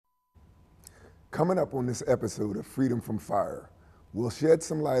Coming up on this episode of Freedom from Fire, we'll shed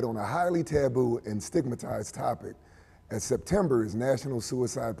some light on a highly taboo and stigmatized topic, as September is National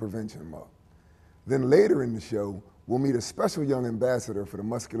Suicide Prevention Month. Then later in the show, we'll meet a special young ambassador for the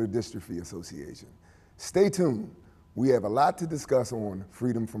Muscular Dystrophy Association. Stay tuned. We have a lot to discuss on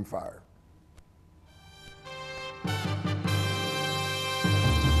Freedom from Fire.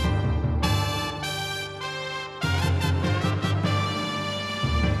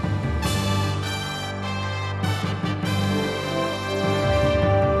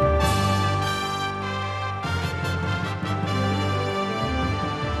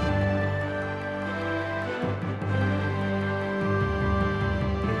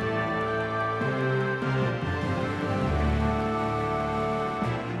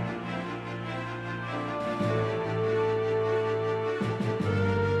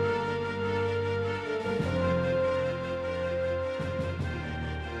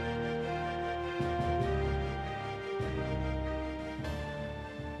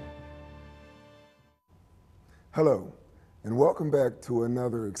 Hello, and welcome back to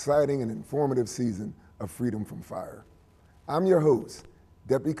another exciting and informative season of Freedom from Fire. I'm your host,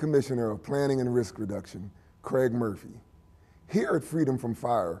 Deputy Commissioner of Planning and Risk Reduction, Craig Murphy. Here at Freedom from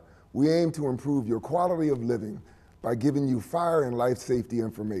Fire, we aim to improve your quality of living by giving you fire and life safety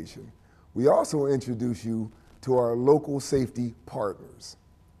information. We also introduce you to our local safety partners.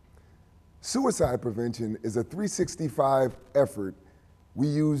 Suicide prevention is a 365 effort. We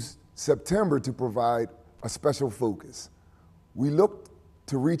use September to provide a special focus. We look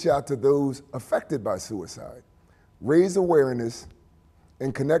to reach out to those affected by suicide, raise awareness,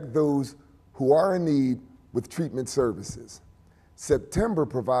 and connect those who are in need with treatment services. September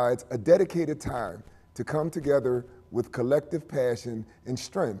provides a dedicated time to come together with collective passion and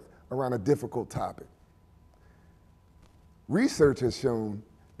strength around a difficult topic. Research has shown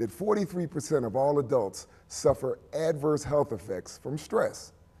that 43% of all adults suffer adverse health effects from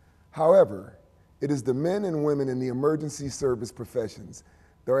stress. However, it is the men and women in the emergency service professions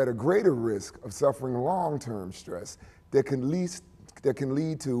that are at a greater risk of suffering long-term stress that can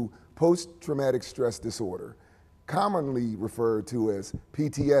lead to post-traumatic stress disorder, commonly referred to as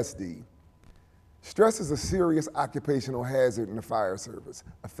PTSD. Stress is a serious occupational hazard in the fire service,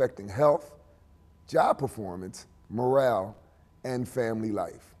 affecting health, job performance, morale, and family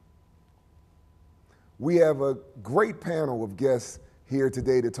life. We have a great panel of guests here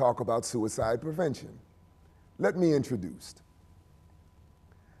today to talk about suicide prevention. Let me introduce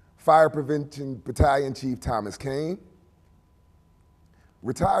Fire Prevention Battalion Chief Thomas Kane,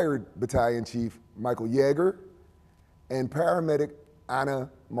 Retired Battalion Chief Michael Yeager, and Paramedic Anna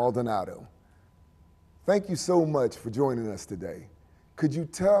Maldonado. Thank you so much for joining us today. Could you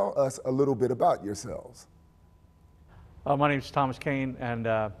tell us a little bit about yourselves? My name is Thomas Kane, and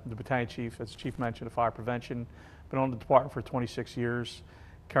the Battalion Chief, as Chief mentioned, of Fire Prevention. Been on the department for 26 years.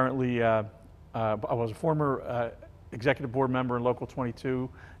 Currently, I was a former executive board member in Local 22,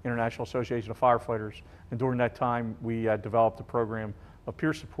 International Association of Firefighters. And during that time, we developed a program of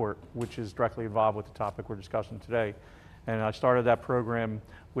peer support, which is directly involved with the topic we're discussing today. And I started that program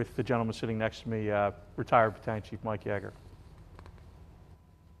with the gentleman sitting next to me, retired Battalion Chief Mike Yeager.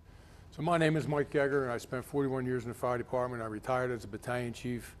 So my name is Mike Yeager, and I spent 41 years in the fire department. I retired as a battalion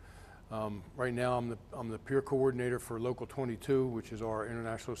chief. Right now, I'm the peer coordinator for Local 22, which is our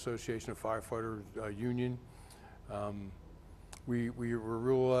International Association of Firefighters union. We were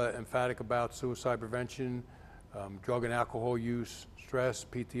real emphatic about suicide prevention, drug and alcohol use, stress,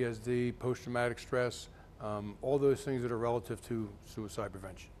 PTSD, post-traumatic stress, all those things that are relative to suicide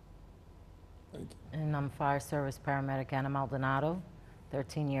prevention. Thank you. And I'm Fire Service Paramedic Anna Maldonado,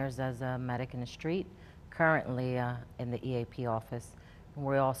 13 years as a medic in the street, currently in the EAP office.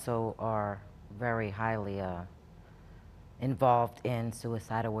 We also are very highly involved in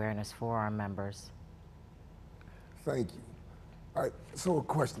suicide awareness for our members. Thank you. All right, so a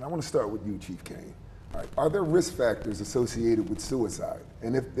question. I want to start with you, Chief Kane. All right, are there risk factors associated with suicide?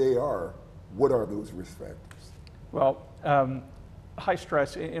 And if they are, what are those risk factors? Well, high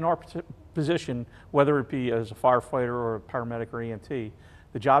stress in our position, whether it be as a firefighter or a paramedic or EMT,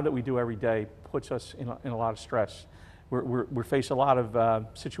 the job that we do every day puts us in a lot of stress. We face a lot of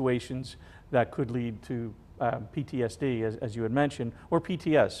situations that could lead to PTSD, as you had mentioned, or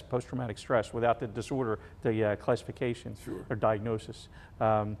PTS, post-traumatic stress, without the disorder, the classification or diagnosis.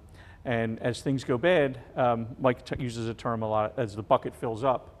 And as things go bad, Mike uses a term a lot, as the bucket fills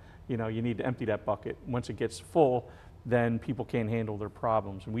up, you need to empty that bucket. Once it gets full, then people can't handle their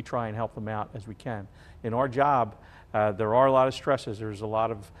problems, and we try and help them out as we can. In our job, there are a lot of stresses. There's a lot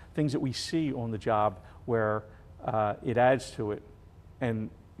of things that we see on the job where it adds to it, and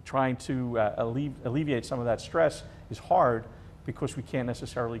trying to alleviate some of that stress is hard because we can't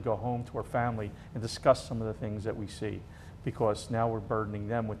necessarily go home to our family and discuss some of the things that we see, because now we're burdening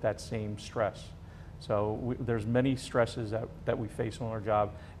them with that same stress. So there's many stresses that we face on our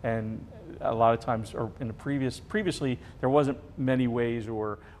job, and a lot of times, or in the previously, there wasn't many ways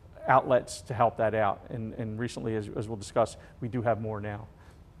or outlets to help that out. And recently, as we'll discuss, we do have more now.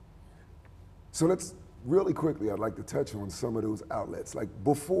 So let's really quickly, I'd like to touch on some of those outlets. Like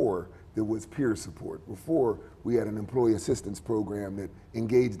before there was peer support, before we had an employee assistance program that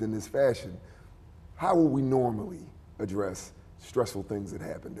engaged in this fashion, how would we normally address stressful things that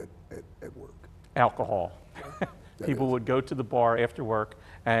happened at work? Alcohol. People would go to the bar after work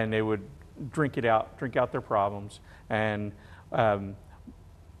and they would drink out their problems. And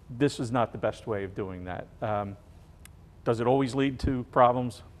this is not the best way of doing that. Does it always lead to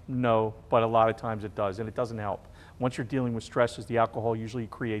problems? No, but a lot of times it does, and it doesn't help. Once you're dealing with stresses, the alcohol usually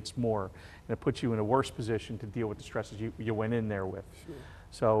creates more, and it puts you in a worse position to deal with the stresses you went in there with. Sure.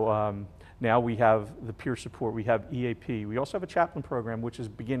 So now we have the peer support, we have EAP. We also have a chaplain program, which is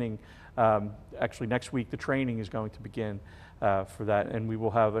beginning, actually next week, the training is going to begin for that, and we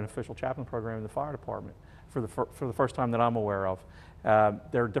will have an official chaplain program in the fire department for the first time that I'm aware of.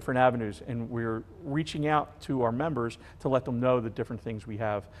 There are different avenues, and we're reaching out to our members to let them know the different things we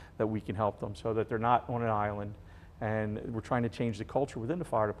have that we can help them, so that they're not on an island. And we're trying to change the culture within the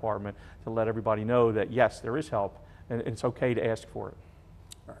fire department to let everybody know that yes, there is help, and it's okay to ask for it.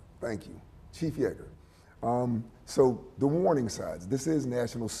 All right, thank you. Chief Yeager. So the warning signs, this is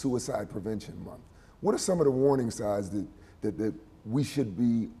National Suicide Prevention Month. What are some of the warning signs that we should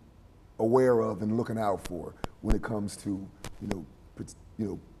be aware of and looking out for when it comes to,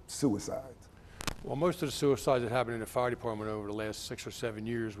 suicides? Well, most of the suicides that happened in the fire department over the last 6 or 7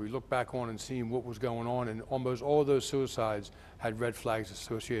 years, we look back on and seen what was going on, and almost all of those suicides had red flags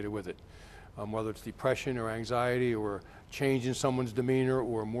associated with it. Whether it's depression or anxiety or change in someone's demeanor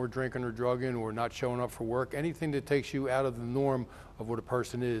or more drinking or drugging or not showing up for work, anything that takes you out of the norm of what a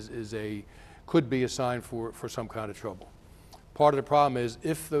person could be a sign for some kind of trouble. Part of the problem is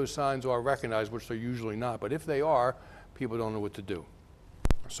if those signs are recognized, which they're usually not, but if they are, people don't know what to do.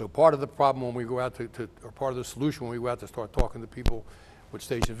 So part of the problem when we go out or part of the solution when we go out to start talking to people with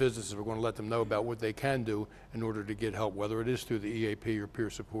station visits is we're going to let them know about what they can do in order to get help, whether it is through the EAP or peer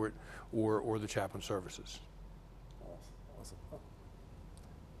support or the chaplain services. Awesome.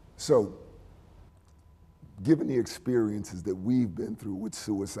 So, given the experiences that we've been through with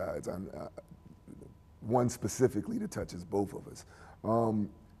suicides, one specifically that touches both of us.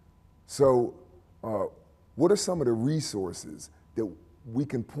 What are some of the resources that we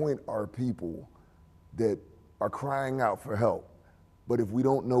can point our people that are crying out for help, but if we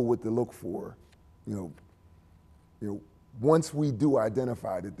don't know what to look for, once we do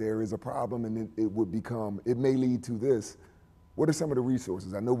identify that there is a problem and it may lead to this, what are some of the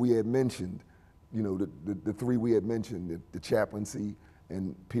resources? I know we had mentioned, the three we had mentioned, the chaplaincy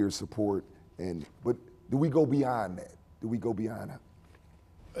and peer support, but do we go beyond that? Do we go beyond that?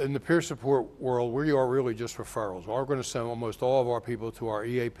 In the peer support world, we are really just referrals. We're going to send almost all of our people to our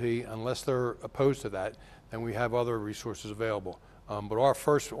EAP. Unless they're opposed to that, then we have other resources available. But our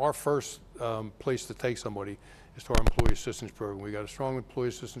first place to take somebody is to our employee assistance program. We got a strong employee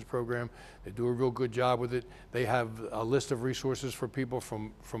assistance program. They do a real good job with it. They have a list of resources for people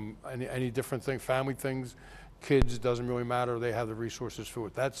from any different thing, family things, kids, doesn't really matter. They have the resources for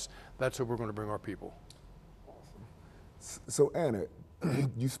it. That's where we're going to bring our people. Awesome. So Anna,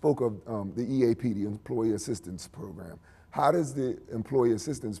 you spoke of the EAP, the Employee Assistance Program. How does the Employee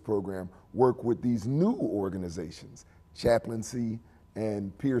Assistance Program work with these new organizations, chaplaincy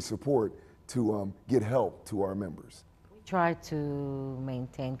and peer support, to get help to our members? We try to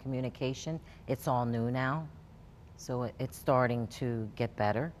maintain communication. It's all new now, so it's starting to get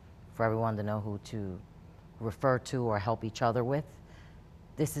better for everyone to know who to refer to or help each other with.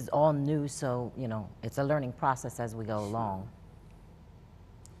 This is all new, so it's a learning process as we go along.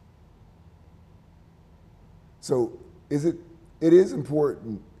 So it is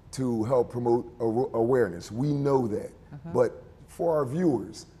important to help promote awareness. We know that. But for our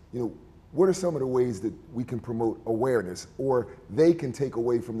viewers, what are some of the ways that we can promote awareness, or they can take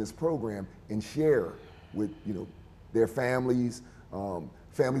away from this program and share with their families,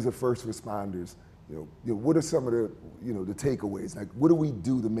 families of first responders? What are some of the the takeaways? Like, what do we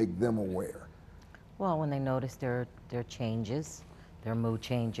do to make them aware? Well, when they notice their changes, their mood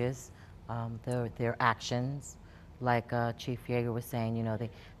changes, their actions, like Chief Yeager was saying,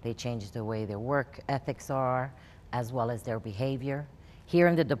 they change the way their work ethics are, as well as their behavior. Here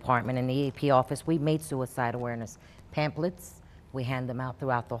in the department, in the EAP office, we made suicide awareness pamphlets We hand them out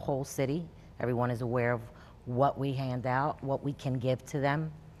throughout the whole city. Everyone is aware of what we hand out, what we can give to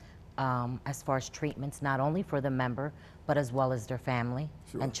them, as far as treatments, not only for the member, but as well as their family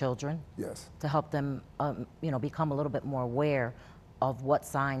and children. Yes. To help them, become a little bit more aware of what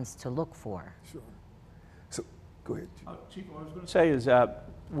signs to look for. Sure. So, go ahead, Chief. Chief, what I was going to say is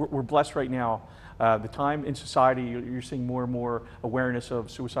we're blessed right now. The time in society, you're seeing more and more awareness of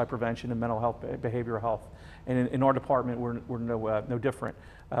suicide prevention and mental health, behavioral health. And in our department, we're no different.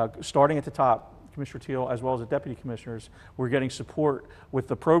 Starting at the top, Commissioner Teal, as well as the deputy commissioners, we're getting support with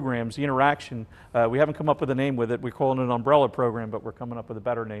the programs, the interaction. We haven't come up with a name with it. We're calling it an umbrella program, but we're coming up with a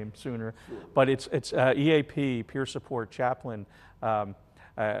better name sooner. Sure. But it's EAP, peer support, chaplain,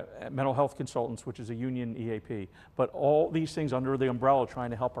 mental health consultants, which is a union EAP. But all these things under the umbrella trying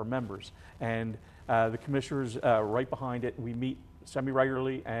to help our members. And the commissioners right behind it. We meet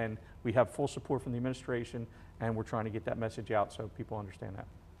semi-regularly, and we have full support from the administration, and we're trying to get that message out so people understand that.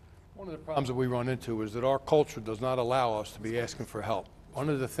 One of the problems that we run into is that our culture does not allow us to be asking for help. One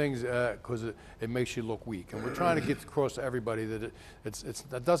of the things, because it makes you look weak, and we're trying to get across to everybody that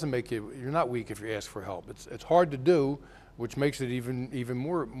that doesn't make you, you're not weak if you ask for help. It's hard to do, which makes it even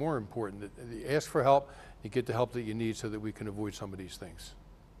more important that you ask for help, you get the help that you need so that we can avoid some of these things.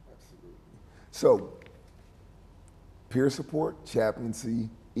 Absolutely. So, peer support, chaplaincy,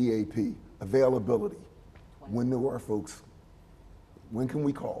 EAP, availability. When do our folks, when can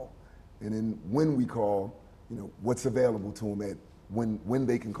we call? And then when we call, what's available to them at when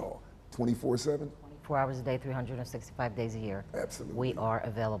they can call? 24/7? 24 hours a day, 365 days a year. Absolutely. We are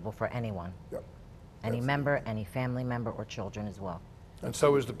available for anyone. Yep. Any member, any family member, or children as well. And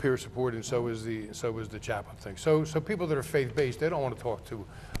so is the peer support, and so is the chaplain thing. So people that are faith-based, they don't want to talk to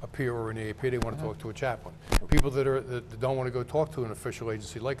a peer or an EAP. They want to talk to a chaplain. People that don't want to go talk to an official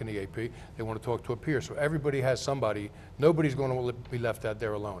agency like an EAP, they want to talk to a peer. So everybody has somebody. Nobody's going to be left out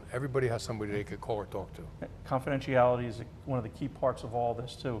there alone. Everybody has somebody they could call or talk to. Confidentiality is one of the key parts of all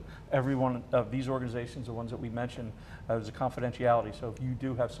this too. Every one of these organizations, the ones that we mentioned, there's a confidentiality. So if you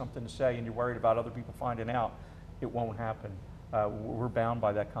do have something to say and you're worried about other people finding out, it won't happen. We're bound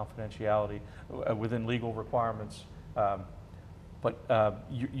by that confidentiality within legal requirements. But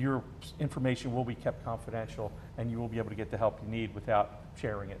your information will be kept confidential, and you will be able to get the help you need without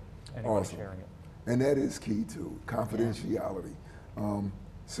sharing it, anyone sharing it. And that is key too, confidentiality.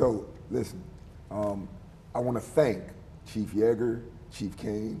 So listen, I want to thank Chief Yeager, Chief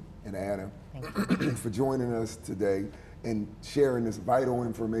Kane, and Anna for joining us today and sharing this vital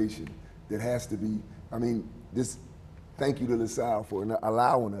information that has to be, thank you to LaSalle for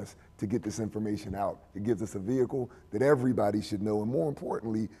allowing us to get this information out. It gives us a vehicle that everybody should know, and more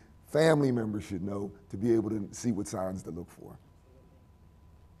importantly, family members should know to be able to see what signs to look for.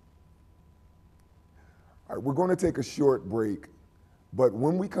 All right, we're going to take a short break, but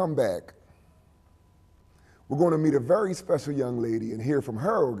when we come back, we're going to meet a very special young lady and hear from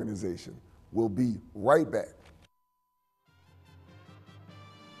her organization. We'll be right back.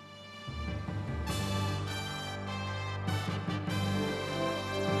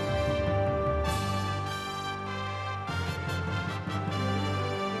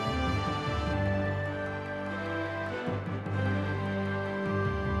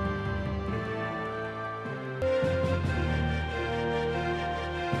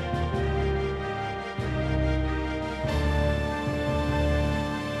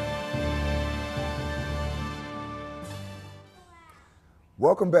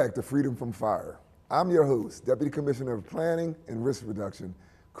 Welcome back to Freedom from Fire. I'm your host, Deputy Commissioner of Planning and Risk Reduction,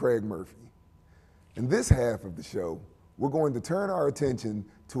 Craig Murphy. In this half of the show, we're going to turn our attention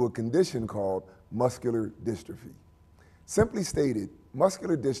to a condition called muscular dystrophy. Simply stated,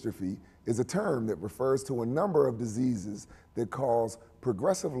 muscular dystrophy is a term that refers to a number of diseases that cause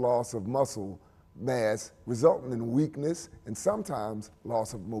progressive loss of muscle mass, resulting in weakness and sometimes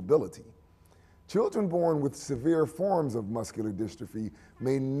loss of mobility. Children born with severe forms of muscular dystrophy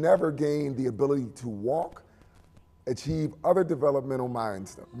may never gain the ability to walk, achieve other developmental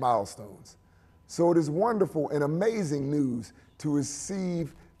milestones. So it is wonderful and amazing news to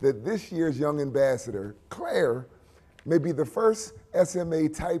receive that this year's Young Ambassador, Claire, may be the first SMA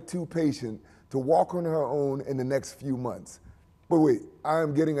type 2 patient to walk on her own in the next few months. But wait, I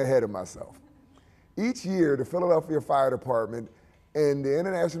am getting ahead of myself. Each year, the Philadelphia Fire Department and the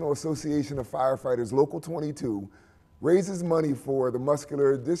International Association of Firefighters Local 22 raises money for the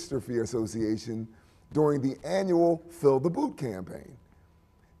Muscular Dystrophy Association during the annual Fill the Boot campaign.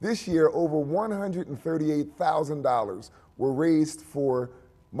 This year, over $138,000 were raised for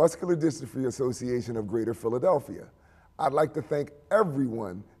Muscular Dystrophy Association of Greater Philadelphia. I'd like to thank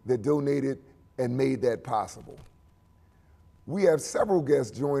everyone that donated and made that possible. We have several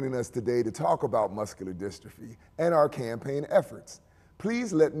guests joining us today to talk about muscular dystrophy and our campaign efforts.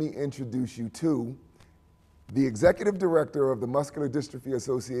 Please let me introduce you to the Executive Director of the Muscular Dystrophy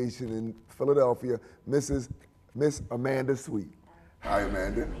Association in Philadelphia, Miss Amanda Sweet. Hi,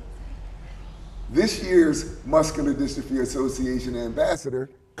 Amanda. This year's Muscular Dystrophy Association Ambassador,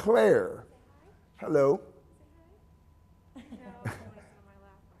 Claire. Hello.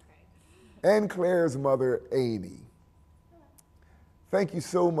 And Claire's mother, Amy. Thank you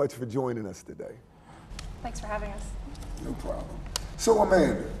so much for joining us today. Thanks for having us. No problem. So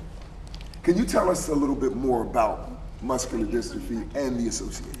Amanda, can you tell us a little bit more about muscular dystrophy and the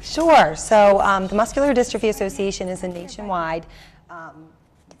association? Sure. So the Muscular Dystrophy Association is a nationwide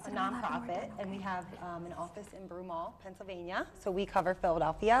it's a nonprofit, and we have an office in Broomall, Pennsylvania. So we cover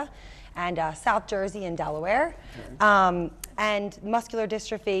Philadelphia and South Jersey and Delaware. Okay. And muscular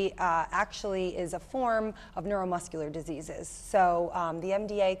dystrophy actually is a form of neuromuscular diseases. So the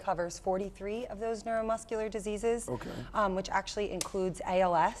MDA covers 43 of those neuromuscular diseases, okay. Which actually includes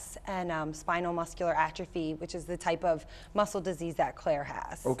ALS and spinal muscular atrophy, which is the type of muscle disease that Claire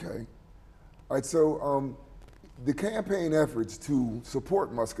has. Okay. All right, so the campaign efforts to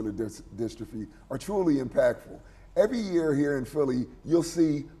support muscular dystrophy are truly impactful. Every year here in Philly, you'll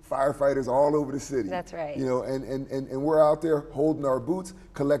see firefighters all over the city. That's right. You know, and we're out there holding our boots,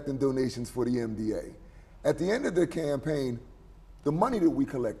 collecting donations for the MDA. At the end of the campaign, the money that we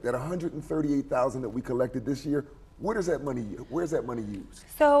collect, that $138,000 that we collected this year, where's that money used?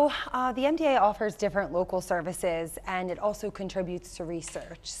 So the MDA offers different local services, and it also contributes to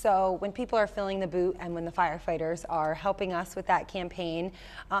research. So when people are filling the boot and when the firefighters are helping us with that campaign,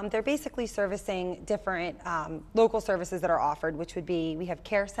 they're basically servicing different local services that are offered, which would be, we have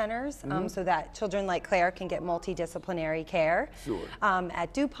care centers, so that children like Claire can get multidisciplinary care. Sure.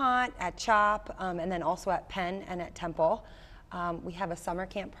 At DuPont, at CHOP, and then also at Penn and at Temple. We have a summer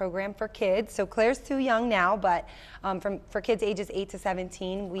camp program for kids. So Claire's too young now, but for kids ages 8 to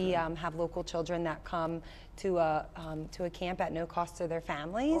 17, we have local children that come to a camp at no cost to their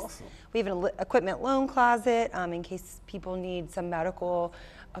families. Awesome. We have an equipment loan closet in case people need some medical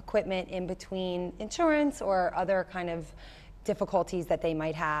equipment in between insurance or other kind of difficulties that they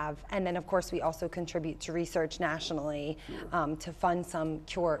might have. And then of course we also contribute to research nationally to find some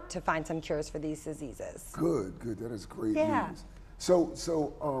cures for these diseases. Good, that is great news. So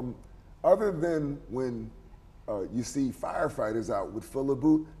other than when you see firefighters out with fill a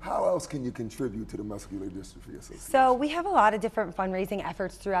boot, how else can you contribute to the Muscular Dystrophy Association? So we have a lot of different fundraising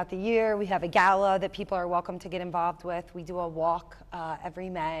efforts throughout the year. We have a gala that people are welcome to get involved with. We do a walk every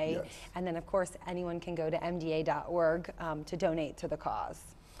May. Yes. And then of course anyone can go to mda.org to donate to the cause.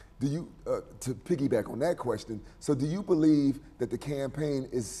 Do you, to piggyback on that question, so do you believe that the campaign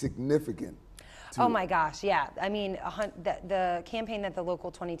is significant? Oh my gosh, yeah. I mean, the campaign that the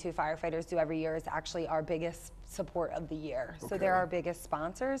local 22 firefighters do every year is actually our biggest support of the year. Okay. So they're our biggest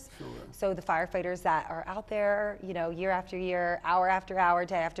sponsors. Sure. So the firefighters that are out there, you know, year after year, hour after hour,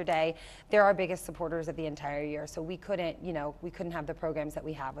 day after day, they're our biggest supporters of the entire year. So we couldn't, you know, we couldn't have the programs that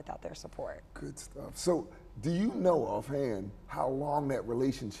we have without their support. Good stuff. So do you know offhand how long that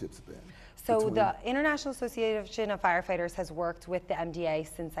relationship's been? So the International Association of Firefighters has worked with the MDA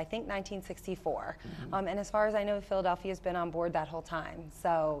since I think 1964. And as far as I know, Philadelphia's been on board that whole time.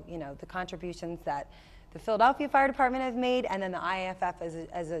 So, you know, the contributions that the Philadelphia Fire Department has made and then the IAFF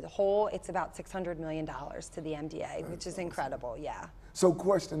as a whole, it's about $600 million to the MDA, which is incredible, yeah. So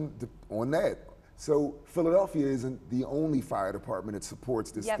question on that. So Philadelphia isn't the only fire department that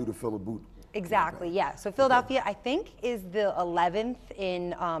supports this through the Fill a Boot. Exactly, yeah. So Philadelphia, I think, is the 11th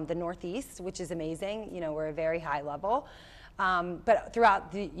in the Northeast, which is amazing. You know, we're a very high level. But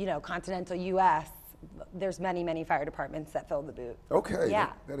throughout the, you know, continental U.S., there's many, many fire departments that fill the boot. Okay,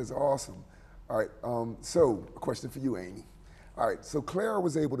 yeah. That is awesome. All right, so a question for you, Amy. All right, so Claire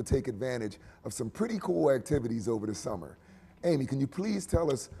was able to take advantage of some pretty cool activities over the summer. Amy, can you please tell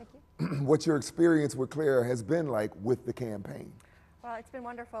us what your experience with Claire has been like with the campaign? Well, it's been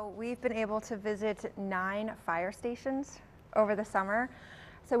wonderful. We've been able to visit 9 fire stations over the summer.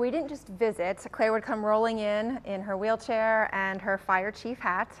 So we didn't just visit. Claire would come rolling in her wheelchair and her fire chief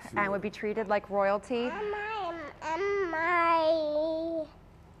hat and would be treated like royalty.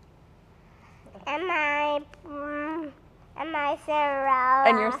 Am I Cinderella?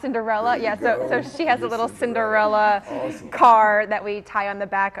 And you're Cinderella? Yeah, so she has a little Cinderella car that we tie on the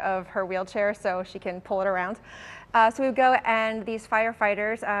back of her wheelchair so she can pull it around. So we would go, and these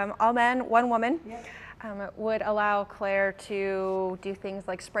firefighters, all men, one woman, would allow Claire to do things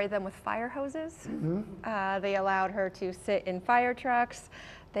like spray them with fire hoses. They allowed her to sit in fire trucks.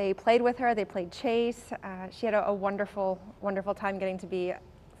 They played with her, they played chase. She had a wonderful, wonderful time getting to be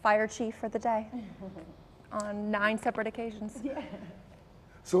fire chief for the day on 9 separate occasions. Yeah.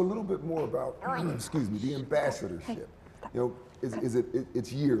 So a little bit more about, excuse me, the ambassadorship. You know,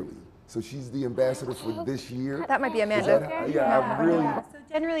 it's yearly. So she's the ambassador for this year. That might be Amanda. I really. So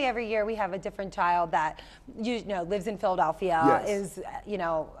generally every year we have a different child that lives in Philadelphia, Yes. is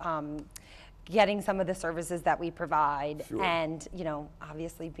getting some of the services that we provide. Sure. And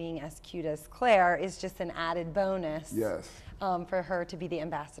obviously being as cute as Claire is just an added bonus. Yes. For her to be the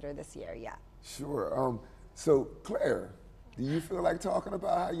ambassador this year. Yeah. Sure. So Claire, do you feel like talking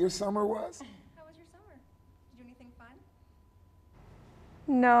about how your summer was? How was your summer? Did you do anything fun?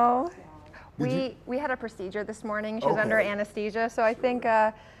 No. We had a procedure this morning. She was under anesthesia, so I think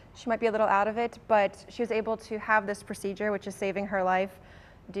she might be a little out of it, but she was able to have this procedure, which is saving her life,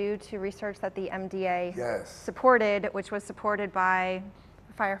 due to research that the MDA supported, which was supported by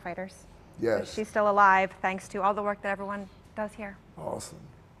firefighters. Yes. So she's still alive thanks to all the work that everyone does here. Awesome.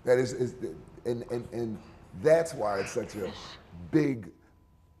 That is and that's why it's such a big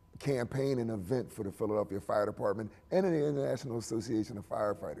campaign and event for the Philadelphia Fire Department and the International Association of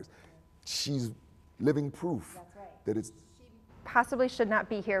Firefighters. She's living proof that it's. She possibly should not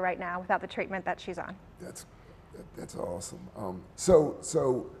be here right now without the treatment that she's on. That's awesome.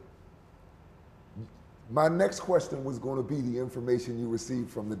 So my next question was going to be the information you received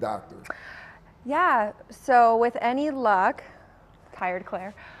from the doctor. Yeah, so with any luck, tired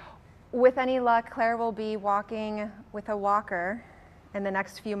Claire, with any luck, Claire will be walking with a walker in the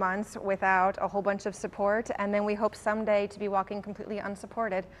next few months without a whole bunch of support, and then we hope someday to be walking completely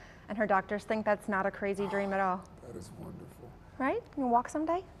unsupported. And her doctors think that's not a crazy dream at all. That is wonderful. Right? You can walk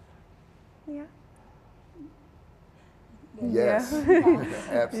someday? Yeah. Yes,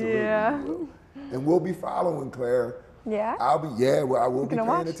 absolutely. Yeah. We will. And we'll be following Claire. Yeah? I will be paying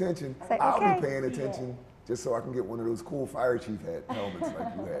watch? attention. Say, I'll okay. be paying attention just so I can get one of those cool fire chief helmets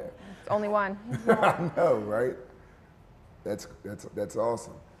like you have. It's only one. I know, right? That's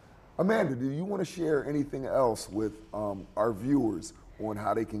awesome. Amanda, do you want to share anything else with our viewers on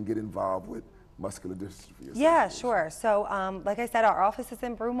how they can get involved with Muscular Dystrophy? Yeah, sure. So like I said, our office is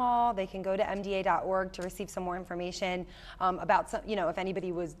in Broomall. They can go to mda.org to receive some more information about some, if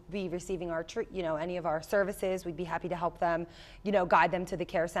anybody would be receiving our, any of our services, we'd be happy to help them, guide them to the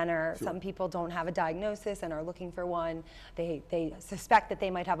care center. Sure. Some people don't have a diagnosis and are looking for one. They suspect that they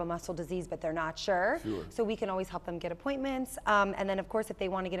might have a muscle disease, but they're not sure. Sure. So we can always help them get appointments. And then of course, if they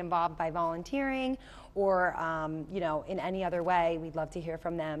want to get involved by volunteering or, in any other way, we'd love to hear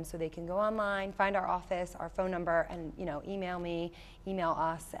from them. So they can go online, find our office, our phone number, and email me, email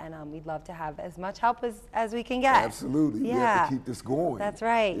us, and we'd love to have as much help as we can get. Absolutely. Yeah. We have to keep this going. That's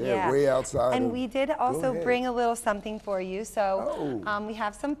right. Yeah. Way outside. And we did also bring a little something for you. So we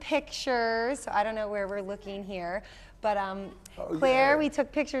have some pictures. So I don't know where we're looking here, but Claire, we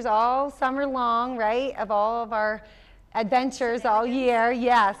took pictures all summer long, right, of all of our adventures all year.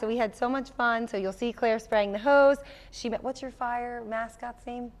 Yeah, so we had so much fun. So you'll see Claire spraying the hose. She met, what's your fire mascot's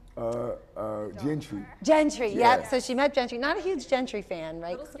name? Gentry. Gentry, Yeah. yep. So she met Gentry. Not a huge Gentry fan,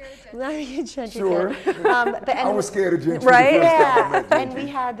 right? Not a huge Gentry Sure. fan. I was scared of Gentry. Right? The first time I Yeah. met And Gentry. we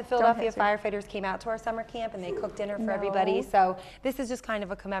had the Philadelphia firefighters came out to our summer camp and they cooked dinner for everybody. So this is just kind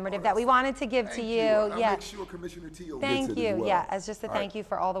of a commemorative that we wanted to give to you. I'll Yeah. make sure Commissioner Teal Thank gets it you. as well. Yeah, as just a All thank you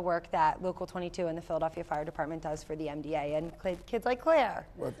for all the work that Local 22 and the Philadelphia Fire Department does for the MDA and kids like Claire.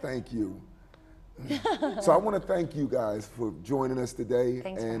 Well, thank you. So I want to thank you guys for joining us today.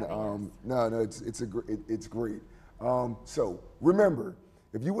 Thanks for having us. It's great. So remember,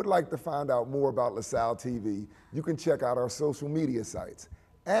 if you would like to find out more about LaSalle TV, you can check out our social media sites.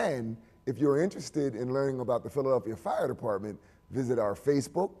 And if you're interested in learning about the Philadelphia Fire Department, visit our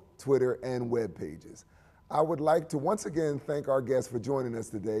Facebook, Twitter, and web pages. I would like to once again thank our guests for joining us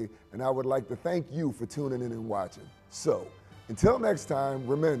today, and I would like to thank you for tuning in and watching. So until next time,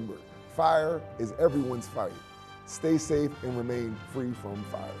 remember, fire is everyone's fight. Stay safe and remain free from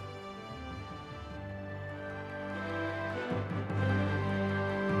fire.